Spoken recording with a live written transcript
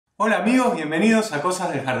Hola amigos, bienvenidos a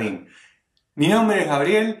Cosas del Jardín. Mi nombre es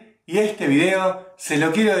Gabriel y este video se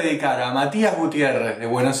lo quiero dedicar a Matías Gutiérrez de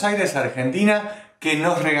Buenos Aires, Argentina, que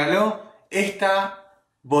nos regaló esta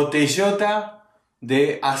botellota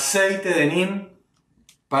de aceite de neem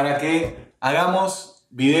para que hagamos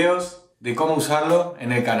videos de cómo usarlo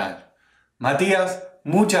en el canal. Matías,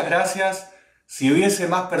 muchas gracias. Si hubiese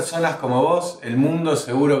más personas como vos, el mundo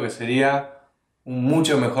seguro que sería un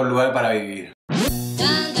mucho mejor lugar para vivir.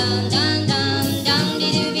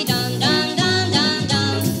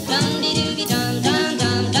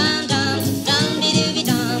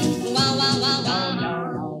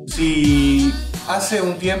 Si hace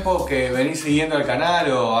un tiempo que venís siguiendo el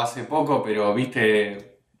canal o hace poco, pero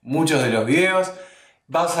viste muchos de los videos,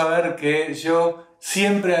 vas a ver que yo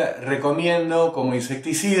siempre recomiendo como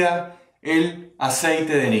insecticida el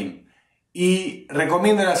aceite de neem. Y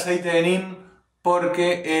recomiendo el aceite de neem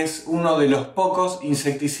porque es uno de los pocos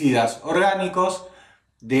insecticidas orgánicos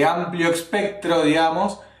de amplio espectro,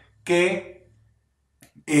 digamos, que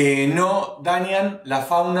no dañan la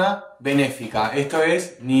fauna benéfica. Esto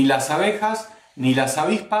es, ni las abejas, ni las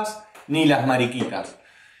avispas, ni las mariquitas.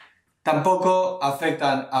 Tampoco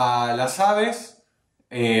afectan a las aves,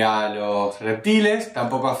 a los reptiles,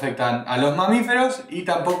 tampoco afectan a los mamíferos y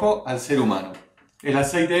tampoco al ser humano. El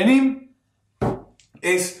aceite de neem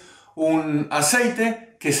es un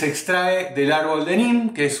aceite que se extrae del árbol de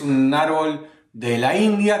neem, que es un árbol de la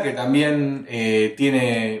India, que también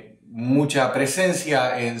tiene mucha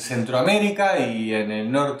presencia en Centroamérica y en el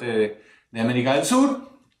norte de América del Sur.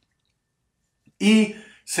 Y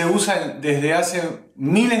se usa desde hace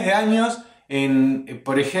miles de años,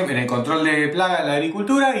 por ejemplo, en el control de plagas en la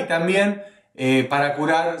agricultura y también para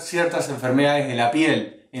curar ciertas enfermedades de la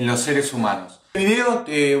piel en los seres humanos. En este video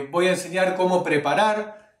te voy a enseñar cómo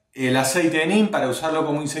preparar el aceite de neem para usarlo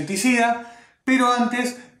como insecticida, pero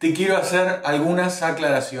antes te quiero hacer algunas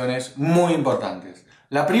aclaraciones muy importantes.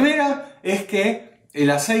 La primera es que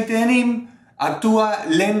el aceite de neem actúa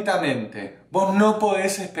lentamente. Vos no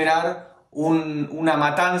podés esperar una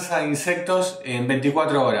matanza de insectos en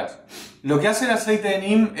 24 horas. Lo que hace el aceite de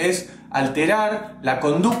neem es alterar la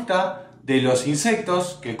conducta de los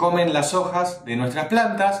insectos que comen las hojas de nuestras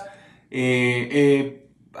plantas,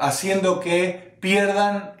 haciendo que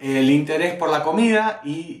pierdan el interés por la comida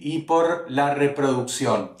y por la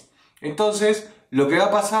reproducción. Entonces, lo que va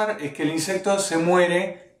a pasar es que el insecto se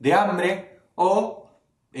muere de hambre o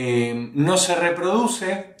no se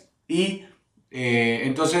reproduce y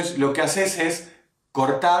entonces lo que haces es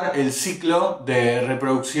cortar el ciclo de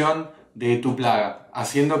reproducción de tu plaga,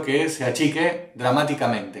 haciendo que se achique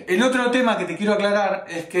dramáticamente. El otro tema que te quiero aclarar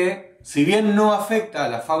es que, si bien no afecta a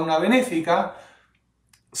la fauna benéfica,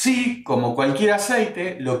 sí, como cualquier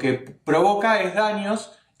aceite, lo que provoca es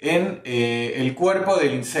daños en el cuerpo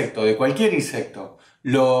del insecto, de cualquier insecto.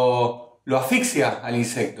 Lo asfixia al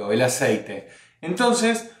insecto, el aceite.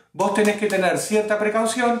 Entonces, vos tenés que tener cierta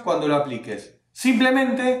precaución cuando lo apliques.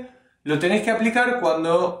 Simplemente lo tenés que aplicar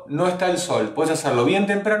cuando no está el sol. Puedes hacerlo bien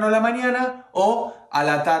temprano a la mañana o a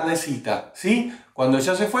la tardecita, ¿sí? Cuando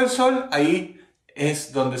ya se fue el sol, ahí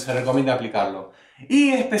es donde se recomienda aplicarlo.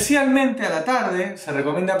 Y especialmente a la tarde se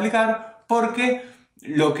recomienda aplicar porque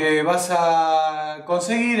lo que vas a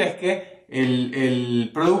conseguir es que el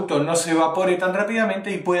producto no se evapore tan rápidamente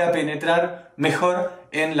y pueda penetrar mejor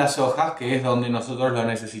en las hojas, que es donde nosotros lo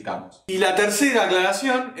necesitamos. Y la tercera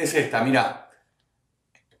aclaración es esta, mirá.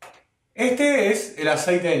 Este es el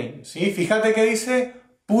aceite de neem, ¿sí? Fíjate que dice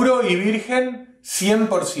puro y virgen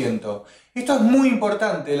 100%. Esto es muy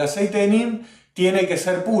importante, el aceite de neem tiene que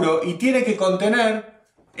ser puro y tiene que contener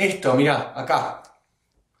esto, mirá, acá.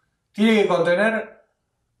 Tiene que contener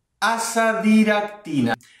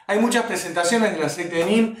azadiractina. Hay muchas presentaciones del aceite de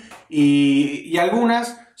neem y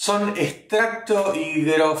algunas son extracto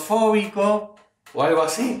hidrofóbico o algo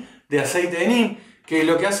así de aceite de neem, que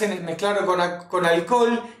lo que hacen es mezclarlo con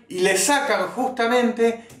alcohol y le sacan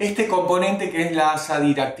justamente este componente que es la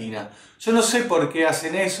azadiractina. Yo no sé por qué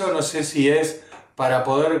hacen eso, no sé si es para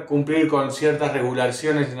poder cumplir con ciertas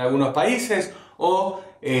regulaciones en algunos países o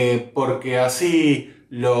porque así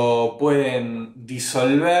lo pueden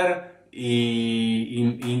disolver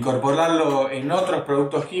e incorporarlo en otros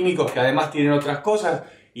productos químicos que además tienen otras cosas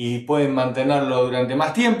y pueden mantenerlo durante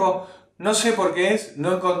más tiempo. No sé por qué es,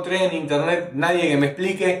 no encontré en internet nadie que me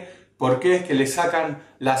explique por qué es que le sacan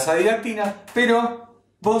la azadiractina, pero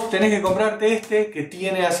vos tenés que comprarte este que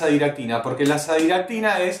tiene azadiractina, porque la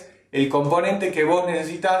azadiractina es el componente que vos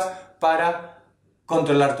necesitas para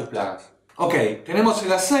controlar tus plagas. Ok, tenemos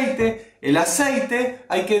el aceite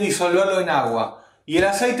hay que disolverlo en agua y el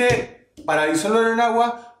aceite para disolverlo en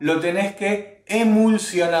agua lo tenés que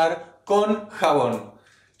emulsionar con jabón.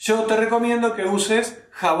 Yo te recomiendo que uses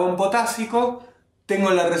jabón potásico. Tengo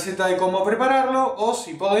la receta de cómo prepararlo, o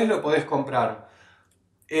si podés lo podés comprar.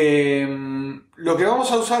 Lo que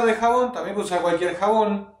vamos a usar de jabón, también puedes usar cualquier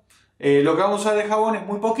jabón. Lo que vamos a usar de jabón es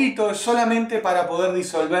muy poquito, es solamente para poder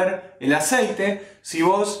disolver el aceite. Si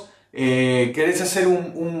vos querés hacer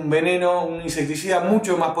un veneno, un insecticida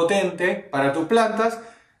mucho más potente para tus plantas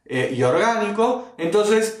y orgánico,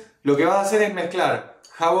 entonces lo que vas a hacer es mezclar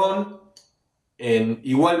jabón en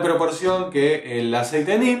igual proporción que el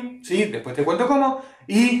aceite de neem, ¿sí? Después te cuento cómo,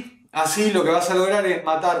 y así lo que vas a lograr es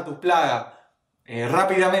matar tus plagas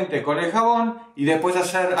rápidamente con el jabón y después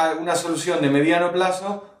hacer una solución de mediano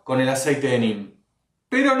plazo con el aceite de neem.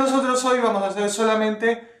 Pero nosotros hoy vamos a hacer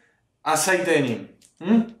solamente aceite de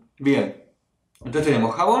neem. Bien, entonces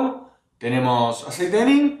tenemos jabón, tenemos aceite de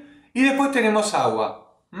neem y después tenemos agua.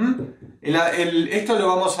 Esto lo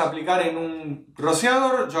vamos a aplicar en un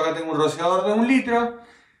rociador. Yo acá tengo un rociador de 1 litro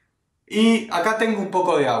y acá tengo un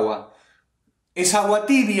poco de agua. Es agua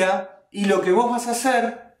tibia y lo que vos vas a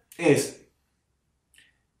hacer es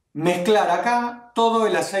mezclar acá todo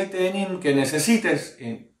el aceite de neem que necesites,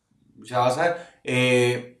 ya vas a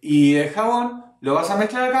ver, y el jabón lo vas a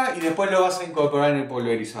mezclar acá y después lo vas a incorporar en el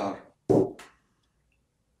pulverizador.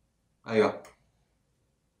 Ahí va.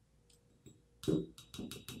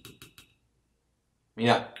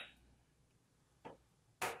 Mirá.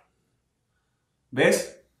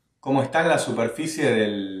 ¿Ves cómo está en la superficie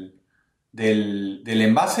del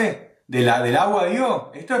envase? Del agua,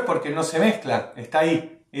 digo. Esto es porque no se mezcla. Está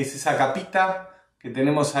ahí. Es esa capita que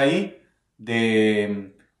tenemos ahí.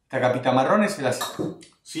 Esta capita marrón es el aceite.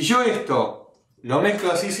 Si yo esto lo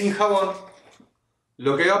mezclo así sin jabón,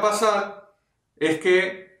 lo que va a pasar es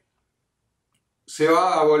que se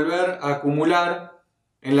va a volver a acumular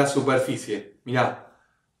en la superficie. Mirá,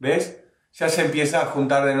 ¿ves? Ya se empieza a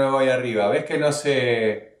juntar de nuevo ahí arriba. ¿Ves que no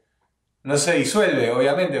se disuelve,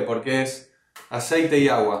 obviamente, porque es aceite y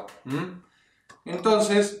agua?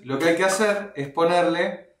 Entonces, lo que hay que hacer es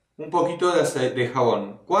ponerle un poquito de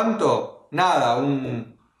jabón. ¿Cuánto? Nada,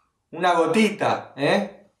 una gotita,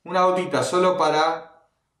 una gotita, solo para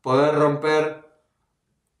poder romper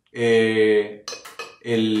ay,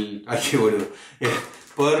 qué boludo.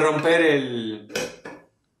 Poder romper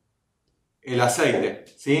el aceite,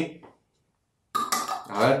 ¿sí?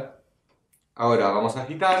 A ver, ahora vamos a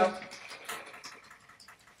agitar.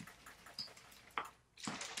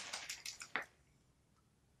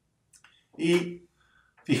 Y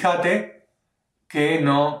fíjate que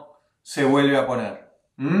no se vuelve a poner.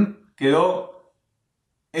 Quedó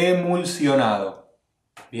emulsionado.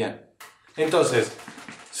 Bien. Entonces,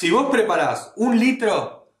 si vos preparás 1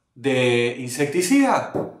 litro de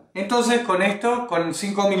insecticida, entonces con esto, con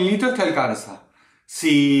 5 mililitros te alcanza.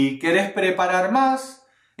 Si querés preparar más,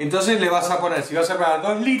 entonces le vas a poner, si vas a preparar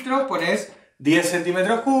 2 litros, pones 10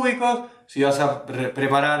 centímetros cúbicos. Si vas a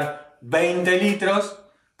preparar 20 litros,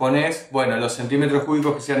 pones, bueno, los centímetros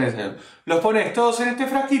cúbicos que sean necesarios. Los pones todos en este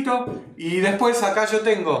frasquito y después acá yo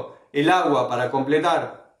tengo el agua para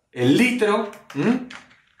completar el litro.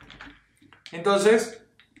 Entonces,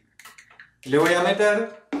 le voy a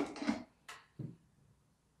meter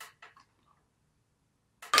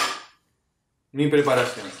mi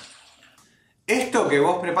preparación. Esto que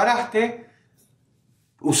vos preparaste,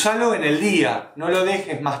 usalo en el día, no lo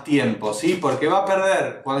dejes más tiempo, ¿sí? Porque va a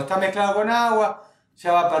perder, cuando está mezclado con agua,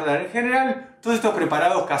 ya va a perder. En general, todos estos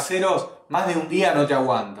preparados caseros, más de un día no te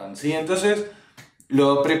aguantan, ¿sí? Entonces,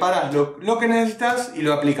 lo preparas lo que necesitas y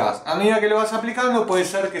lo aplicás. A medida que lo vas aplicando, puede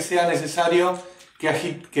ser que sea necesario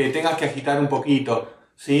que tengas que agitar un poquito,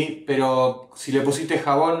 ¿sí? Pero si le pusiste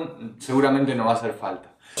jabón, seguramente no va a hacer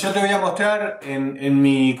falta. Yo te voy a mostrar en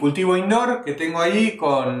mi cultivo indoor que tengo ahí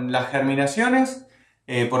con las germinaciones,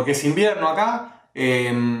 porque es invierno acá.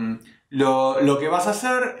 Lo que vas a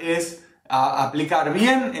hacer es aplicar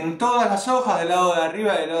bien en todas las hojas, del lado de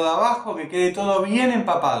arriba y del lado de abajo, que quede todo bien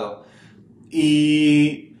empapado.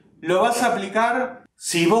 Y lo vas a aplicar,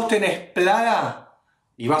 si vos tenés plaga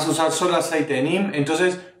y vas a usar solo aceite de neem,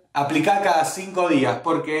 entonces aplica cada 5 días,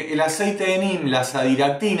 porque el aceite de neem, la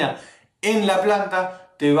azadiractina en la planta,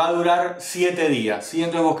 te va a durar 7 días, ¿sí?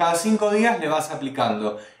 Entonces vos cada 5 días le vas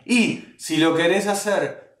aplicando. Y si lo querés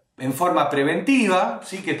hacer en forma preventiva,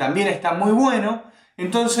 ¿sí? Que también está muy bueno,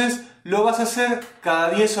 entonces lo vas a hacer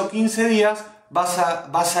cada 10 o 15 días, vas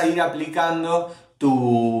a ir aplicando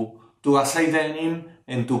tu aceite de neem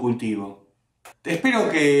en tu cultivo. Espero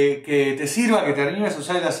que te sirva, que te animes a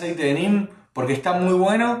usar el aceite de neem, porque está muy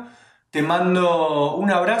bueno. Te mando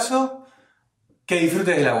un abrazo, que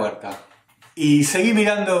disfrutes de la huerta. Y seguí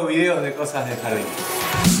mirando videos de Cosas del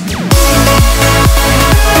Jardín.